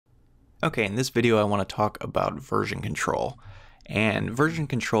Okay, in this video I want to talk about version control. And version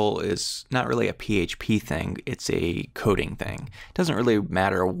control is not really a PHP thing, it's a coding thing. It doesn't really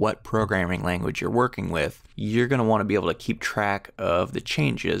matter what programming language you're working with, you're going to want to be able to keep track of the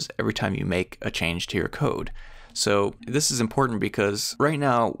changes every time you make a change to your code. So this is important because right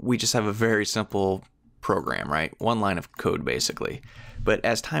now we just have a very simple program, right? One line of code basically. But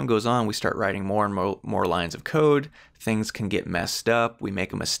as time goes on, we start writing more and more lines of code. Things can get messed up. We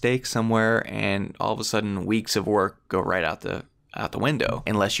make a mistake somewhere, and all of a sudden, weeks of work go right out the window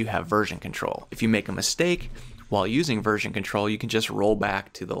unless you have version control. If you make a mistake while using version control, you can just roll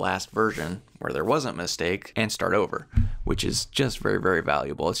back to the last version where there wasn't a mistake and start over, which is just very, very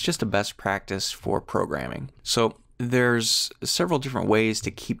valuable. It's just a best practice for programming. So there's several different ways to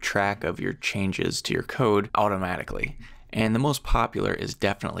keep track of your changes to your code automatically. And the most popular is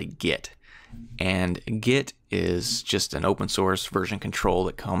definitely Git. And Git is just an open source version control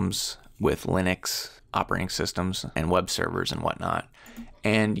that comes with Linux operating systems and web servers and whatnot.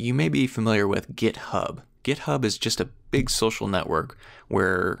 And you may be familiar with GitHub. GitHub is just a big social network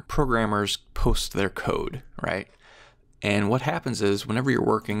where programmers post their code, right? And what happens is whenever you're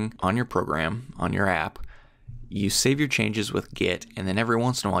working on your program, on your app, you save your changes with Git, and then every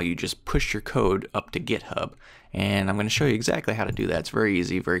once in a while you just push your code up to GitHub. And I'm going to show you exactly how to do that. It's very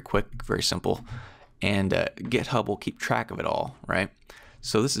easy, very quick, very simple. And GitHub will keep track of it all, right?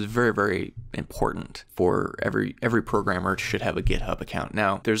 So this is very, very important for every programmer should have a GitHub account.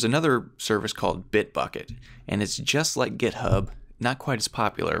 Now, there's another service called Bitbucket, and it's just like GitHub, not quite as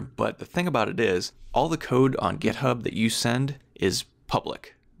popular, but the thing about it is all the code on GitHub that you send is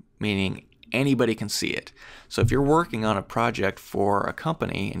public, meaning anybody can see it. So if you're working on a project for a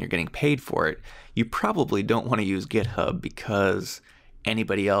company and you're getting paid for it, you probably don't want to use GitHub because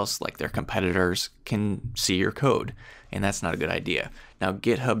anybody else, like their competitors, can see your code, and that's not a good idea. Now,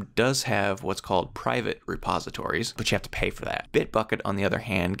 GitHub does have what's called private repositories, but you have to pay for that. Bitbucket, on the other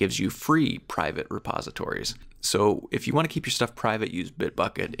hand, gives you free private repositories. So if you want to keep your stuff private, use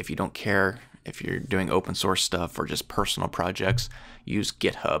Bitbucket. If you don't care, if you're doing open source stuff or just personal projects, use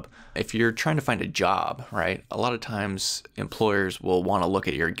GitHub. If you're trying to find a job, right, a lot of times employers will want to look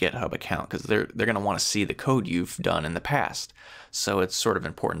at your GitHub account because they're going to want to see the code you've done in the past. So it's sort of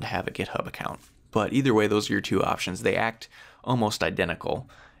important to have a GitHub account. But either way, those are your two options. They act almost identical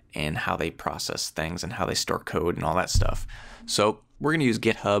in how they process things and how they store code and all that stuff. So we're going to use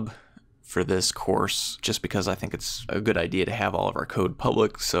GitHub for this course just because I think it's a good idea to have all of our code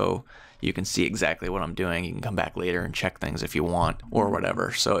public so you can see exactly what I'm doing. You can come back later and check things if you want or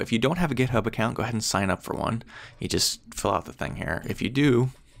whatever. So if you don't have a GitHub account, go ahead and sign up for one. You just fill out the thing here. If you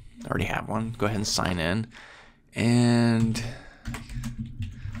do already have one, go ahead and sign in. And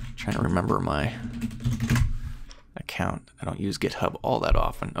I'm trying to remember my account. I don't use GitHub all that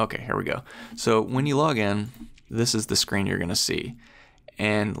often. Okay, here we go. So when you log in, this is the screen you're going to see.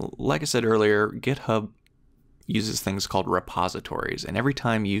 And like I said earlier, GitHub uses things called repositories. And every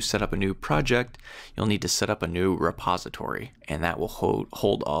time you set up a new project, you'll need to set up a new repository, and that will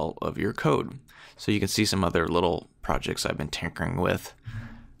hold all of your code. So you can see some other little projects I've been tinkering with.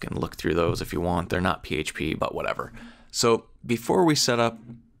 You can look through those if you want. They're not PHP, but whatever. So before we set up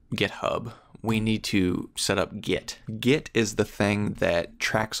GitHub, we need to set up Git. Git is the thing that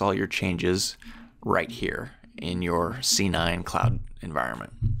tracks all your changes right here in your C9 cloud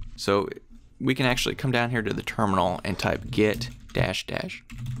environment. So we can actually come down here to the terminal and type git --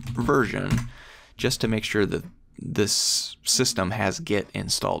 version just to make sure that this system has Git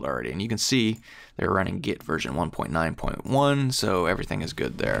installed already. And you can see they're running Git version 1.9.1, so everything is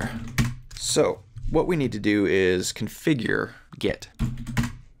good there. So what we need to do is configure Git.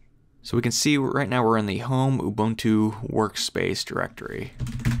 So we can see right now we're in the home Ubuntu workspace directory.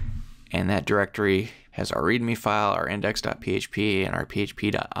 And that directory has our README file, our index.php, and our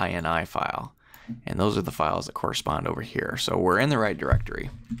php.ini file. And those are the files that correspond over here. So we're in the right directory,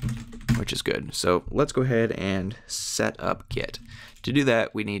 which is good. So let's go ahead and set up Git. To do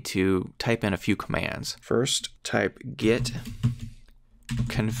that, we need to type in a few commands. First, type git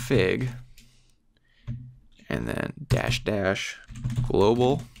config, and then --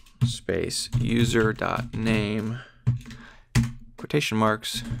 global space user.name quotation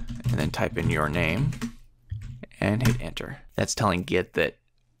marks, and then type in your name and hit enter. That's telling Git that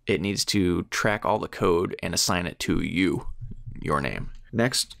it needs to track all the code and assign it to you, your name.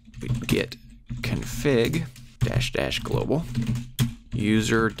 Next, we git config -- global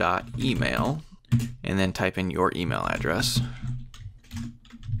user.email, and then type in your email address.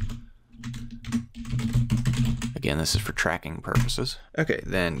 Again, this is for tracking purposes. Okay,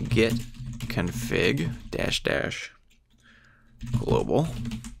 then git config -- global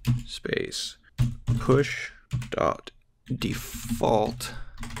space push dot default,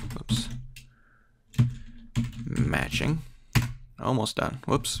 whoops, matching. Almost done.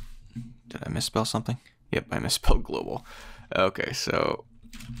 Whoops. Did I misspell something? Yep, I misspelled global. Okay, so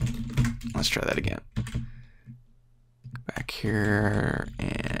let's try that again. Back here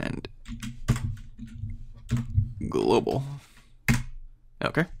and global.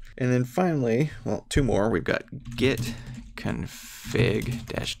 Okay. And then finally, well, two more. We've got git config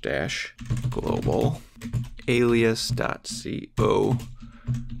dash dash global alias.co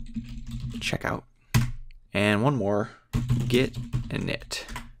checkout. And one more, git init.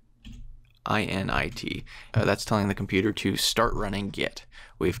 INIT. That's telling the computer to start running Git.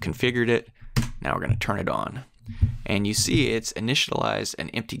 We've configured it. Now we're going to turn it on. And you see it's initialized an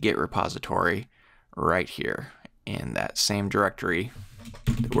empty Git repository right here in that same directory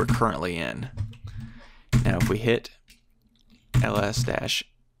that we're currently in. Now if we hit ls-la,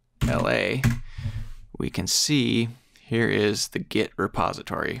 we can see here is the Git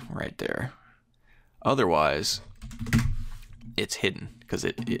repository right there. Otherwise, it's hidden because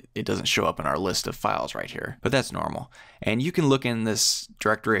it doesn't show up in our list of files right here, but that's normal. And you can look in this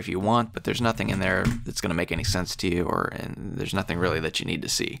directory if you want, but there's nothing in there that's going to make any sense to you, and there's nothing really that you need to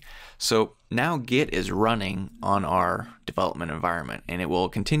see. So now Git is running on our development environment, and it will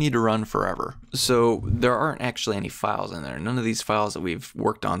continue to run forever. So there aren't actually any files in there. None of these files that we've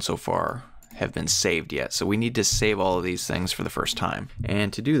worked on so far have been saved yet. So we need to save all of these things for the first time.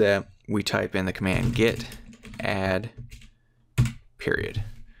 And to do that, we type in the command git add period,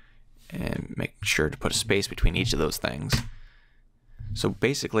 and make sure to put a space between each of those things. So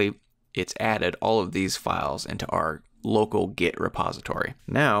basically, it's added all of these files into our local Git repository.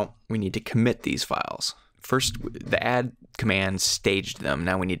 Now we need to commit these files. First, the add command staged them.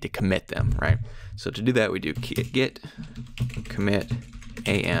 Now we need to commit them, right? So to do that, we do git commit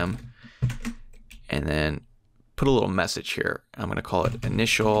am, and then put a little message here. I'm going to call it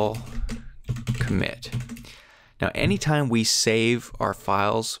initial commit. Now, anytime we save our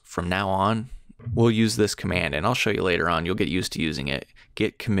files from now on, we'll use this command, and I'll show you later on. You'll get used to using it.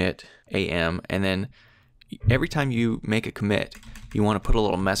 Git commit am, and then every time you make a commit, you want to put a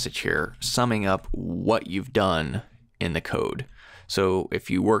little message here summing up what you've done in the code. So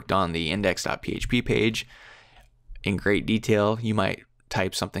if you worked on the index.php page in great detail, you might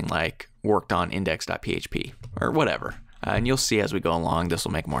type something like worked on index.php or whatever. And you'll see as we go along, this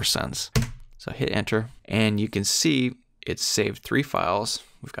will make more sense. So hit enter, and you can see it's saved 3 files.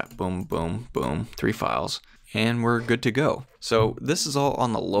 We've got boom, boom, boom, 3 files, and we're good to go. So this is all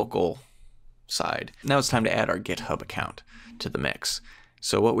on the local side. Now it's time to add our GitHub account to the mix.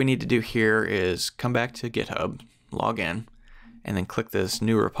 So what we need to do here is come back to GitHub, log in, and then click this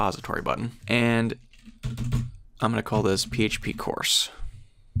new repository button. And I'm going to call this PHP course.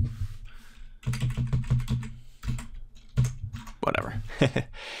 Whatever.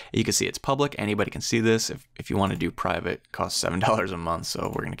 You can see it's public. Anybody can see this. If you want to do private, it costs $7 a month.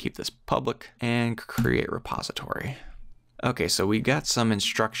 So we're going to keep this public and create repository. Okay, so we got some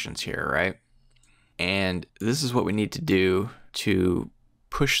instructions here, right? And this is what we need to do to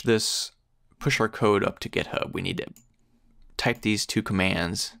push our code up to GitHub. We need to type these 2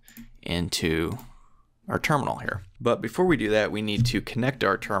 commands into our terminal here. But before we do that, we need to connect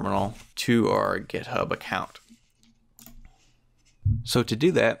our terminal to our GitHub account. So to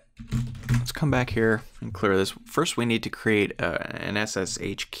do that, let's come back here and clear this. First, we need to create an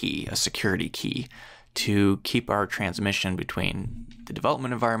SSH key, a security key, to keep our transmission between the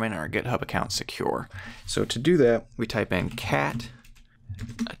development environment and our GitHub account secure. So to do that, we type in cat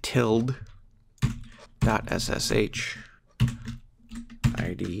 .ssh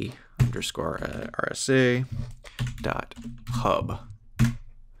id _rsa .hub.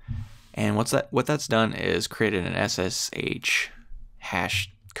 And what that's done is created an SSH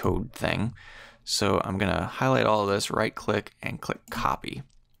hash code thing. So I'm going to highlight all of this, right click, and click copy.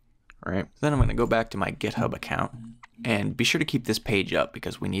 All right. Then I'm going to go back to my GitHub account, and be sure to keep this page up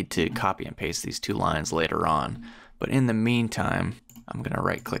because we need to copy and paste these 2 lines later on. But in the meantime, I'm going to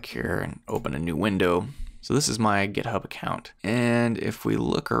right click here and open a new window. So this is my GitHub account. And if we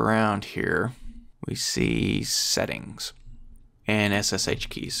look around here, we see settings and SSH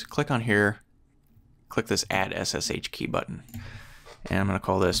keys. Click on here, click this add SSH key button. And I'm going to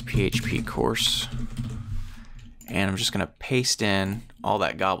call this PHP course. And I'm just going to paste in all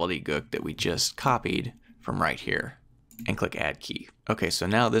that gobbledygook that we just copied from right here and click add key. Okay, so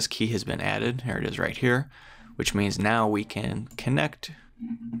now this key has been added. Here it is right here, which means now we can connect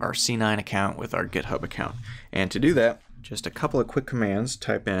our C9 account with our GitHub account. And to do that, just a couple of quick commands.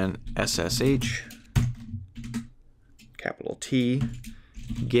 Type in SSH, capital T,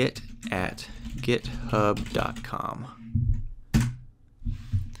 git at github.com.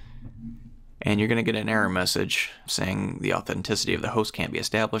 And you're going to get an error message saying the authenticity of the host can't be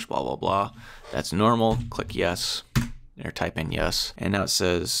established, blah, blah, blah. That's normal. Click yes, or type in yes. And now it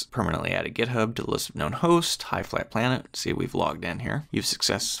says permanently added GitHub to the list of known hosts, High Flat Planet. See, we've logged in here. You've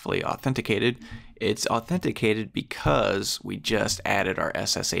successfully authenticated. It's authenticated because we just added our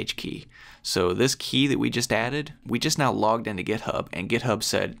SSH key. So this key that we just added, we just now logged into GitHub, and GitHub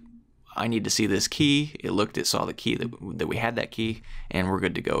said, I need to see this key. It saw the key that we had that key, and we're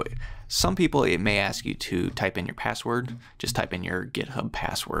good to go. Some people, it may ask you to type in your password. Just type in your GitHub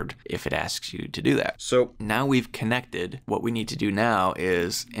password if it asks you to do that. So now we've connected. What we need to do now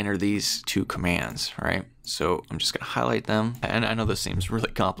is enter these two commands, right? So I'm just going to highlight them. And I know this seems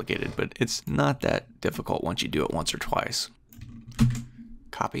really complicated, but it's not that difficult once you do it once or twice.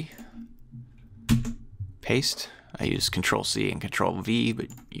 Copy. Paste. I use Control-C and Control-V, but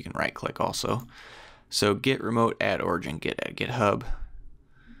you can right-click also. So git remote add origin git add GitHub.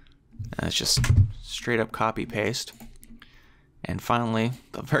 And it's just straight up copy paste. And finally,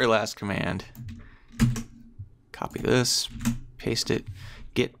 the very last command, copy this, paste it,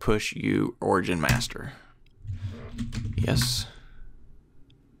 git push u origin master. Yes.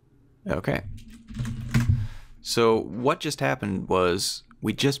 Okay. So what just happened was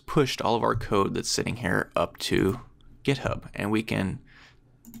we just pushed all of our code that's sitting here up to GitHub, and we can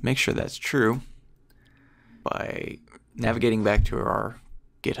make sure that's true by navigating back to our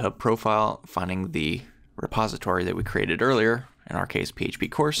GitHub profile, finding the repository that we created earlier, in our case PHP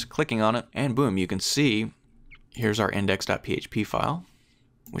course, clicking on it, and boom, you can see here's our index.php file,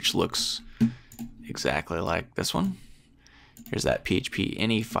 which looks exactly like this one. Here's that PHP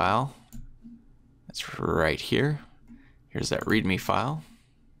ini file. That's right here. Here's that README file.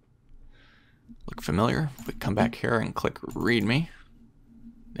 Look familiar? If we come back here and click README,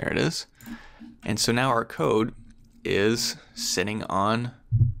 there it is. And so now our code is sitting on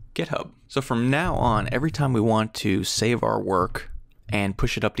GitHub. So from now on, every time we want to save our work and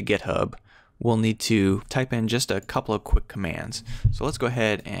push it up to GitHub, we'll need to type in just a couple of quick commands. So let's go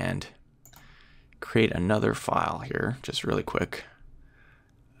ahead and create another file here, just really quick.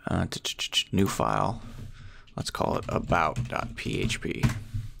 New file. Let's call it about.php.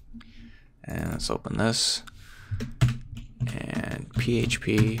 And let's open this. And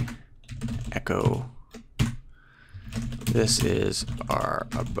PHP echo. This is our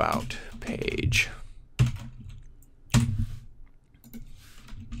about page.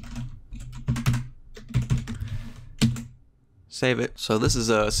 Save it. So this is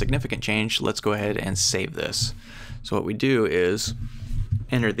a significant change. Let's go ahead and save this. So what we do is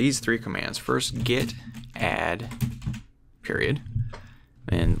enter these three commands. First, git add period.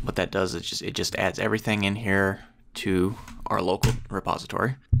 And what that does is it just adds everything in here to our local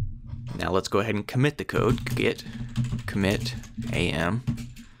repository. Now let's go ahead and commit the code. Git commit am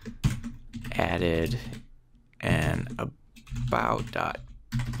added an about.php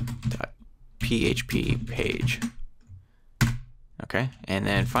page. Okay, and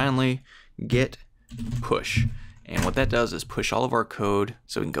then finally git push. And what that does is push all of our code,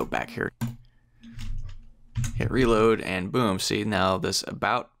 so we can go back here, hit reload, and boom, see now this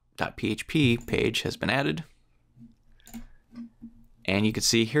about.php page has been added. And you can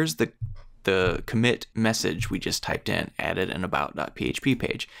see here's the commit message we just typed in, added an about.php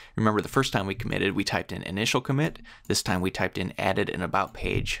page. Remember the first time we committed, we typed in initial commit. This time we typed in added an about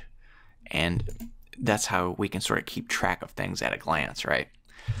page. And that's how we can sort of keep track of things at a glance, right?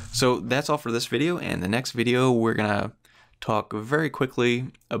 So that's all for this video. And the next video, we're gonna talk very quickly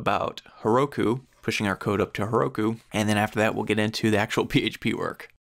about Heroku, pushing our code up to Heroku. And then after that, we'll get into the actual PHP work.